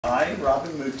I,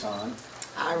 Robin Mouton,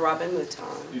 I, Robin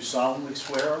Mouton, do solemnly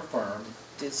swear or affirm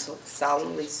do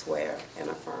solemnly swear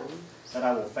and affirm that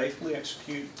I will faithfully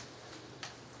execute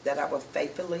that I will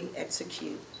faithfully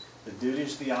execute the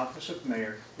duties of the office of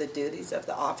mayor the duties of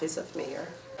the office of mayor.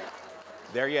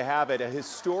 There you have it, a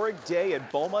historic day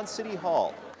at Beaumont City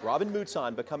Hall. Robin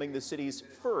Mouton becoming the city's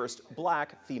first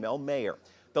black female mayor.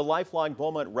 The lifelong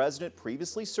Beaumont resident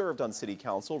previously served on city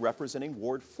council representing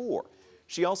Ward 4.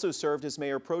 She also served as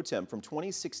mayor pro tem from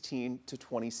 2016 to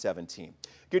 2017.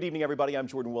 Good evening, everybody. I'm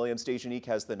Jordan Williams. Stagenique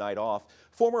has the night off.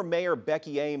 Former Mayor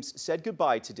Becky Ames said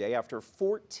goodbye today after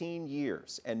 14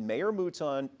 years, and Mayor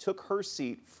Mouton took her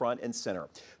seat front and center.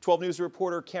 12 News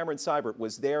reporter Cameron Seibert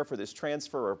was there for this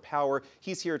transfer of power.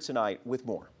 He's here tonight with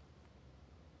more.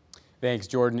 Thanks,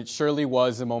 Jordan. It surely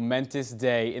was a momentous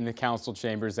day in the council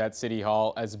chambers at City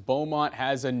Hall as Beaumont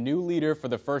has a new leader for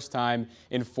the first time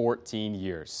in 14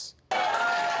 years.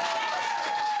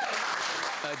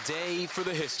 A day for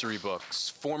the history books.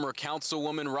 Former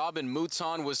Councilwoman Robin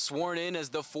Mouton was sworn in as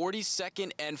the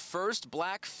 42nd and first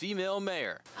black female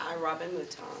mayor. I, Robin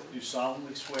Mouton, do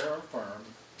solemnly swear or affirm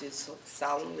do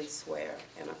solemnly swear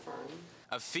and affirm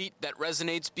A feat that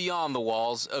resonates beyond the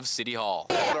walls of City Hall.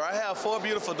 I have 4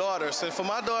 beautiful daughters, and for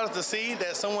my daughters to see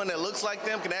that someone that looks like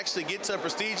them can actually get to a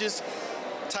prestigious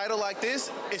title like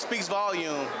this, it speaks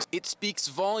volumes. It speaks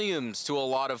volumes to a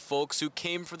lot of folks who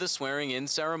came for the swearing-in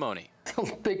ceremony.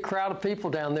 A big crowd of people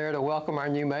down there to welcome our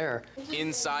new mayor.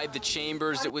 Inside the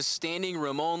chambers, it was standing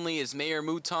room only as Mayor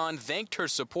Mouton thanked her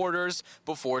supporters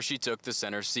before she took the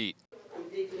center seat. I'm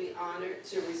deeply honored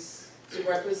to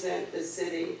represent the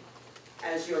city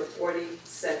as your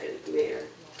 42nd mayor.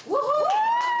 Woohoo!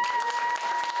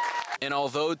 And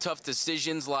although tough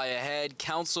decisions lie ahead,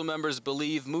 council members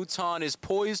believe Mouton is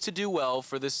poised to do well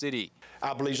for the city.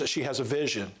 I believe that she has a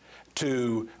vision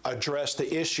to address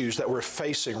the issues that we're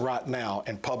facing right now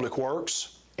in public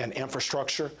works and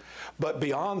infrastructure. But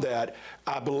beyond that,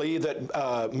 I believe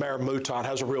that Mayor Mouton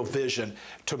has a real vision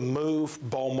to move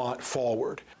Beaumont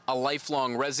forward. A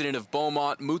lifelong resident of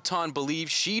Beaumont, Mouton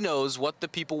believes she knows what the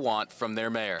people want from their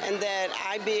mayor. And that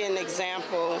I be an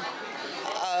example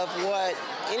of what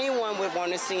anyone would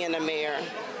want to see in a mayor,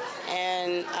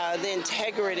 and the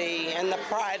integrity and the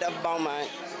pride of Beaumont,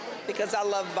 because I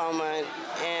love Beaumont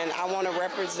and I want to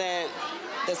represent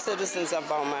the citizens of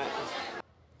Beaumont.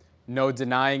 No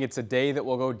denying it's a day that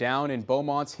will go down in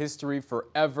Beaumont's history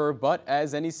forever, but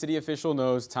as any city official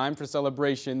knows, time for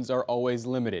celebrations are always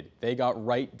limited. They got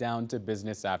right down to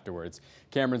business afterwards.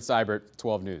 Cameron Seibert,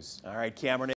 12 News. All right, Cameron.